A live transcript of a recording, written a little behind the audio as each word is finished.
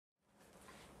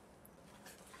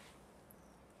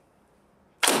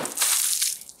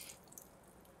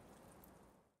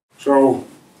So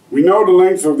we know the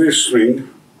length of this string.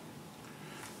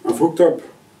 I've hooked up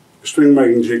a string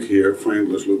making jig here for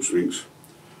endless loop strings.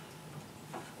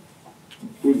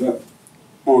 Put that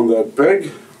on that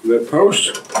peg, that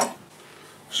post.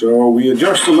 So we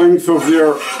adjust the length of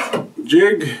their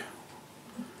jig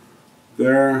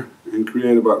there and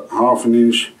create about ½ an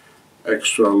inch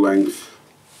extra length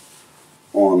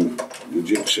on the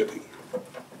jig setting.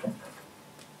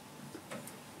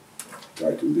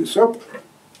 Tighten this up.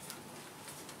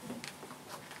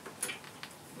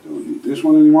 Don't need this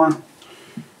one anymore.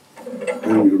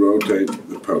 And we rotate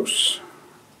the posts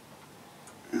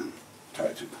and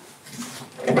tighten.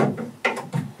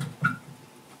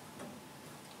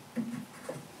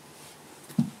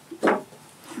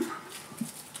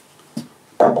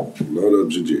 Load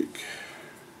up the jig.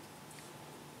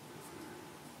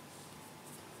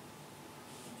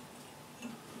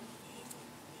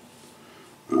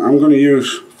 I'm going to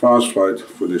use fast flight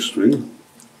for this string,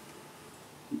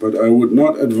 but I would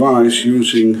not advise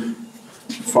using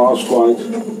fast flight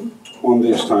on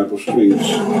this type of strings,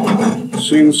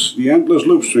 since the endless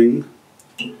loop string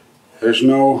has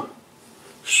no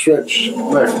stretch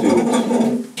left in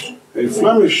it. A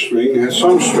Flemish string has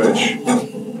some stretch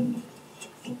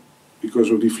because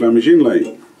of the Flemish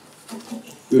inlaying.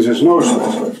 This has no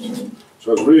stretch left,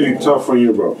 so it's really tough on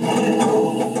your bow.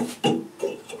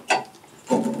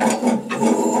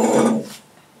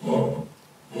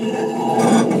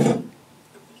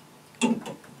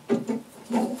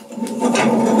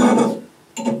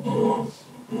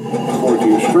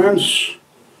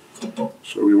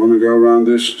 So we want to go around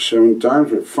this 7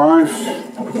 times with 5.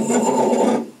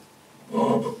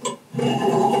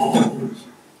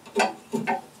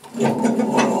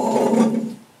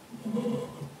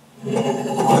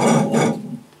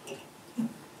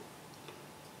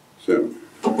 7.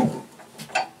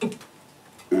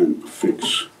 And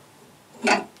fix.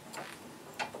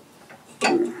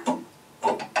 There.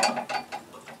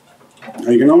 Now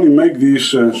you can only make these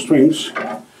strings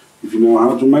if you know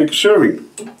how to make a serving.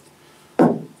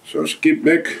 So skip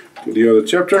back to the other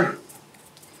chapter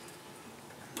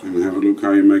and have a look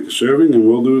how you make a serving, and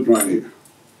we'll do it right here.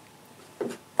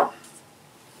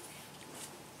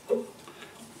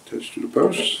 Attach to the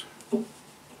post.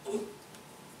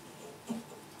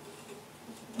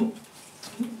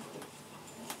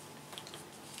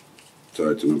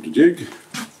 Tighten up the jig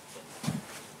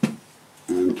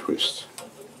and twist.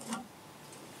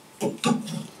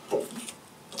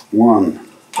 1,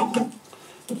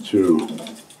 2,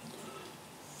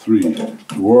 3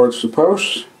 towards the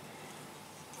post,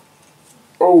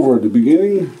 over the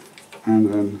beginning,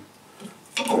 and then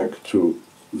back to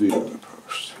the other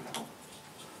post.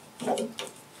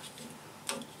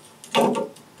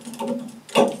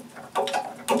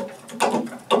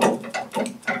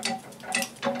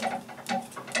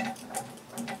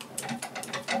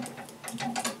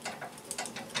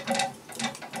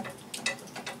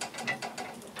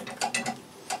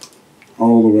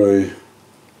 All the way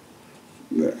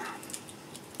there.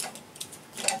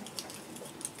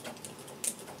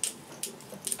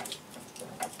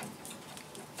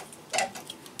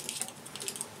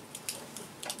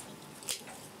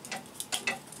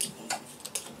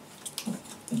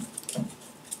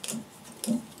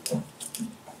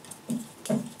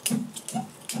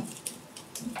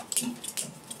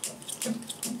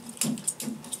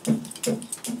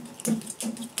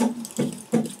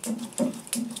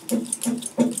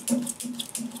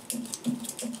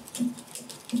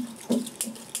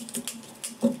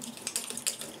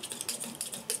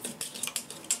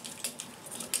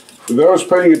 For those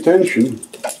paying attention,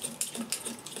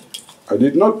 I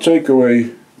did not take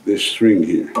away this string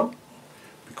here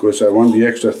because I want the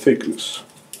extra thickness.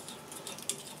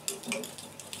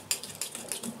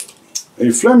 A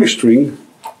Flemish string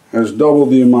has double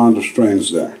the amount of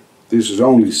strands there. This is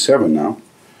only 7 now,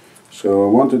 so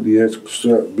I wanted the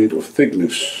extra bit of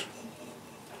thickness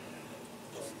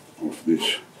of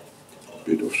this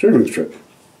bit of serving strap.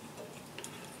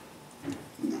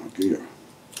 Now it can go.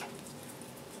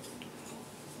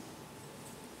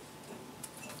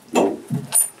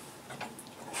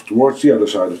 Towards the other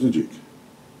side of the jig.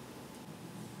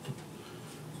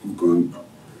 I'm going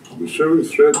to the serving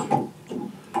thread on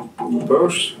the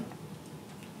post.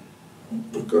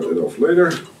 We'll cut it off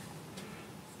later.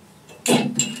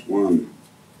 1,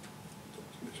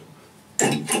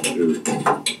 2,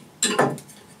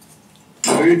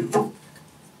 3.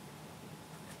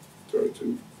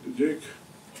 Tighten the jig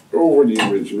over the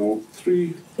original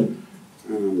 3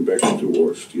 and back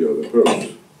towards the other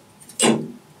post.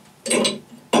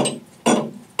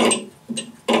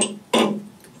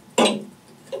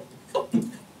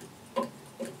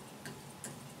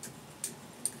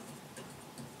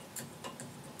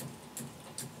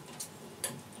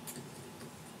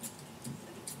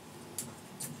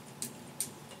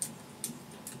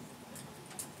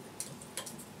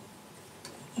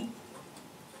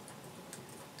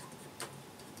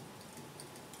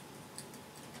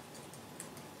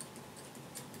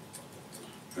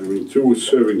 Having two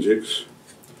serving jigs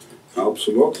helps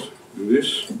a lot in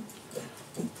this.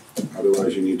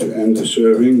 Otherwise you need to end the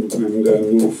serving and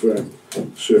then move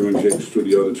serving jigs to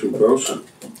the other two posts.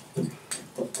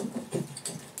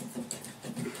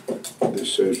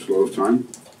 This saves a lot of time.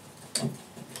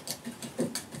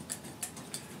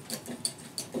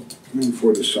 And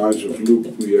for the size of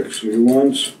loop we actually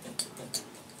want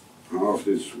half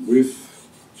this width,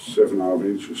 7.5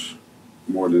 inches,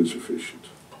 more than sufficient.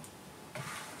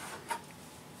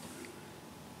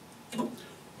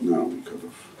 Now we cut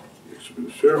off the extra bit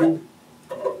of serving.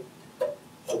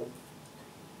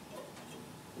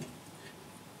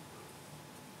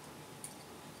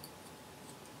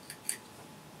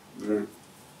 There.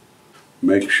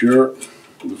 Make sure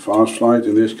the fast slide,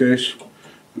 in this case,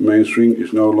 the main string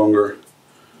is no longer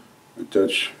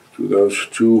attached to those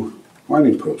two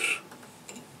winding posts.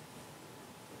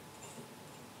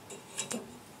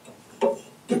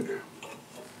 There.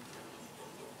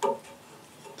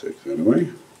 Take that away.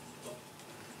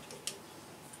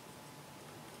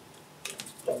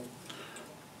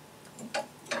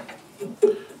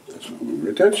 That's no longer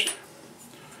attached.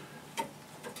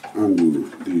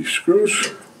 Undo these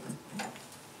screws.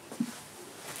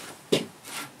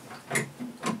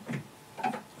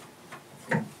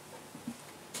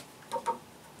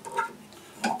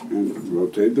 And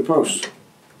rotate the post.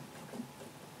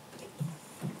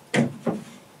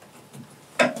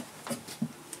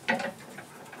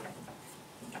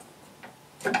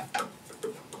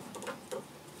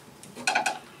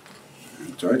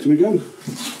 And tighten again.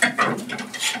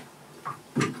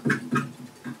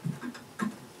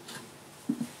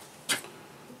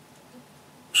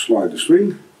 Slide the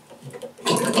string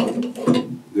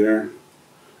there,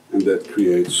 and that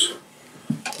creates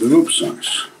the loop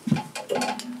size.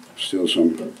 Still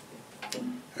some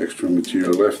extra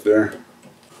material left there.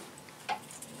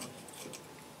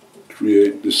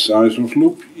 Create the size of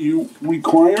loop you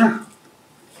require.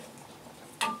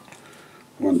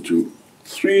 1, 2,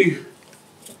 3.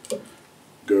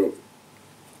 Go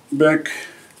back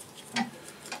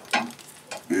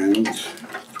and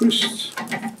twist.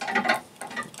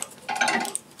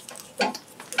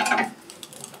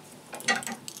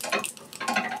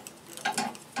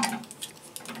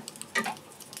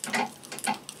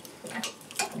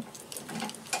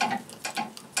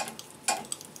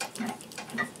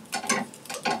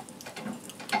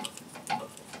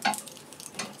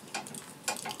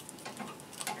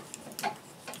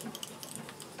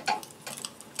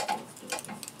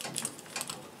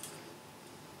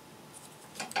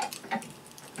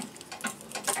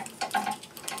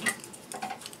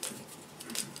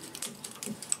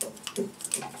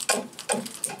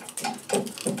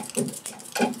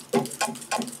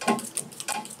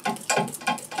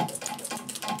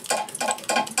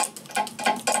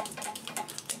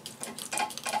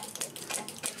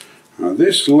 Now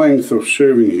this length of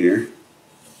serving here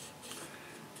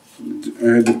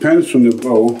depends on the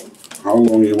bow how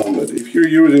long you want it. If you're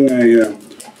using a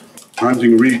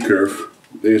hunting recurve,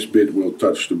 this bit will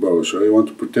touch the bow, so you want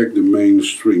to protect the main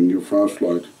string, your fast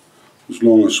flight, as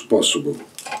long as possible.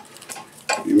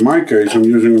 In my case I'm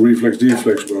using a reflex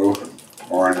deflex bow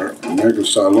or an American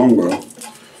style longbow.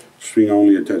 String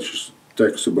only attaches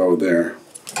the bow there,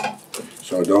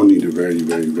 so I don't need a very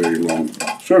long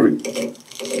serving.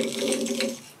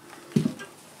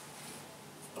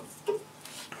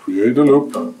 Create a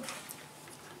loop,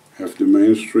 have the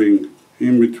main string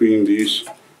in between these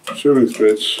serving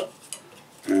threads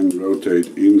and rotate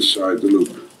inside the loop.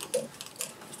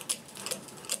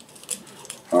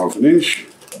 1/2 inch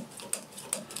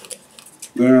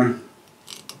there.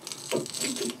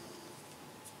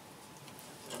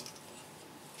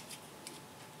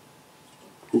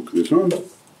 Hook this on.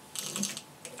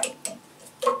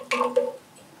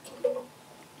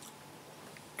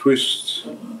 Twist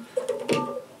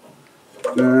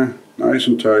there, nice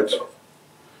and tight,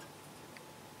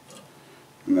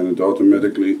 and then it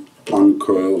automatically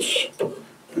uncoils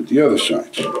at the other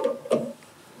side.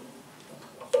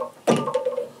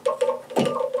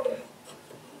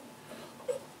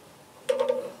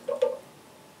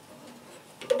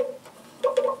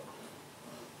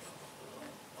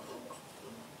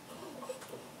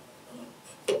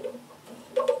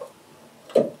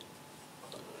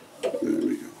 There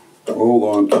we go. Hold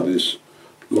on to this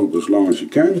loop as long as you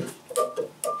can.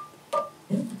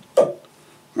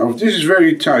 Now if this is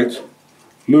very tight,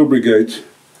 lubricate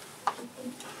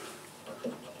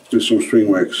with some string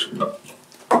wax.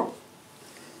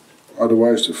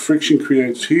 Otherwise the friction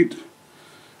creates heat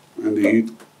and the heat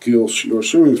kills your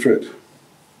sewing thread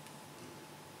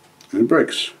and it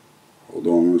breaks. Hold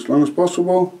on as long as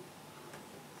possible,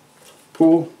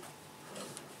 pull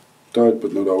Tight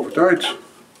but not over tight.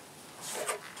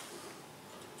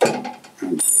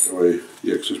 And take away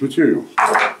the excess material.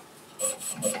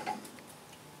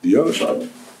 The other side.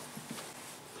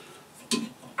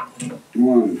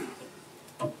 1,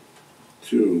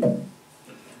 2,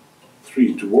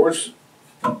 3 towards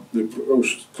the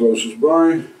post closest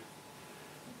by,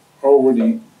 over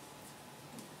the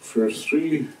first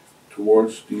 3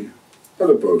 towards the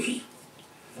other post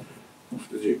of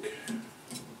the jig,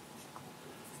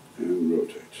 and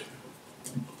rotate.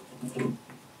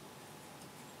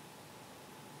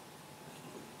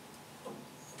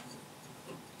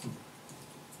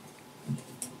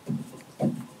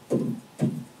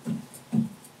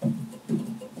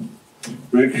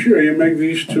 Make sure you make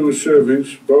these two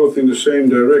servings both in the same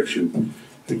direction.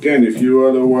 Again, if you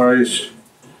otherwise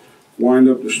wind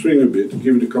up the string a bit,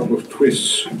 give it a couple of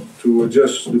twists to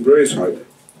adjust the brace height,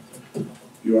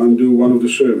 you undo one of the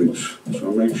servings.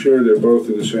 So make sure they're both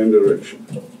in the same direction.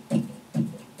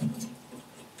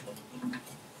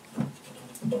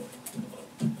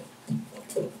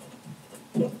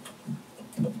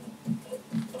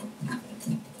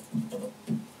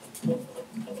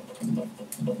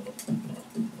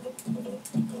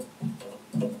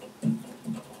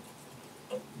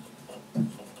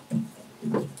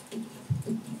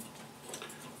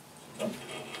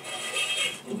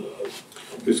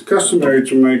 It's customary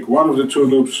to make one of the two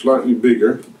loops slightly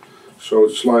bigger, so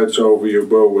it slides over your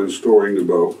bow when storing the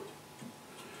bow.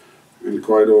 And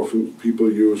quite often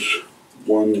people use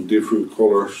one different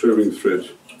color serving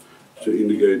thread to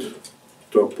indicate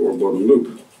top or bottom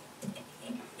loop.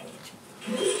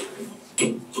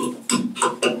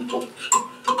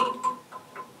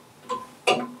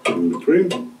 In between,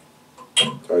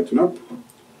 tighten up.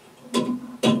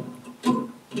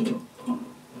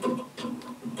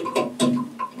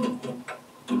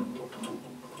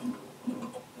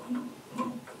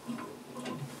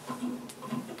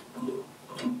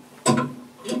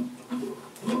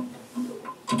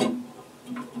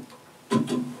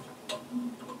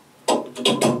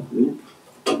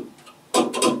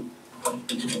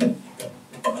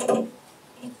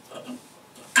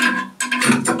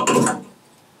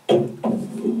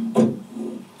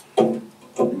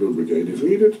 Lubricate if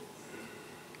needed.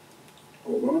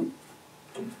 Hold on.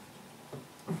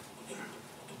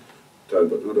 Tight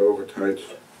but not over tight.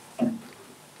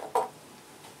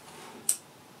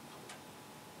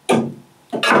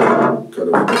 Cut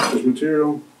away excess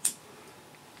material.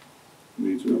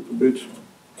 Neaten up a bit.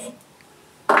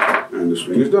 And the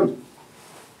string is done.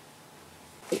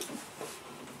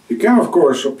 You can of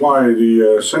course apply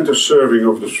the center serving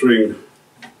of the string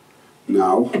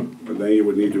now, but then you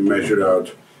would need to measure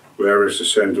out where is the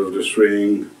center of the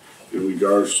string in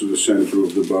regards to the center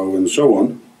of the bow and so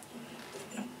on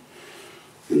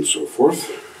and so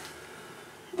forth.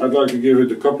 I'd like to give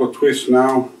it a couple of twists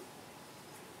now,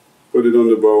 put it on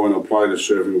the bow and apply the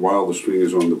serving while the string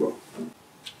is on the bow.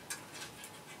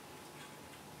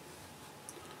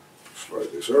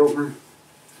 Slide this over,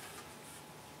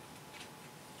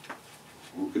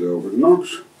 hook it over the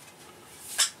notch.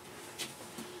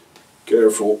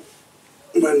 Careful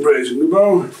when bracing the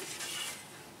bow,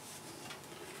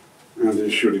 and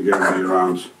this should again be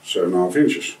around 7.5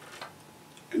 inches,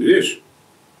 and it is.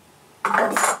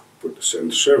 Put the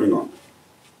center serving on.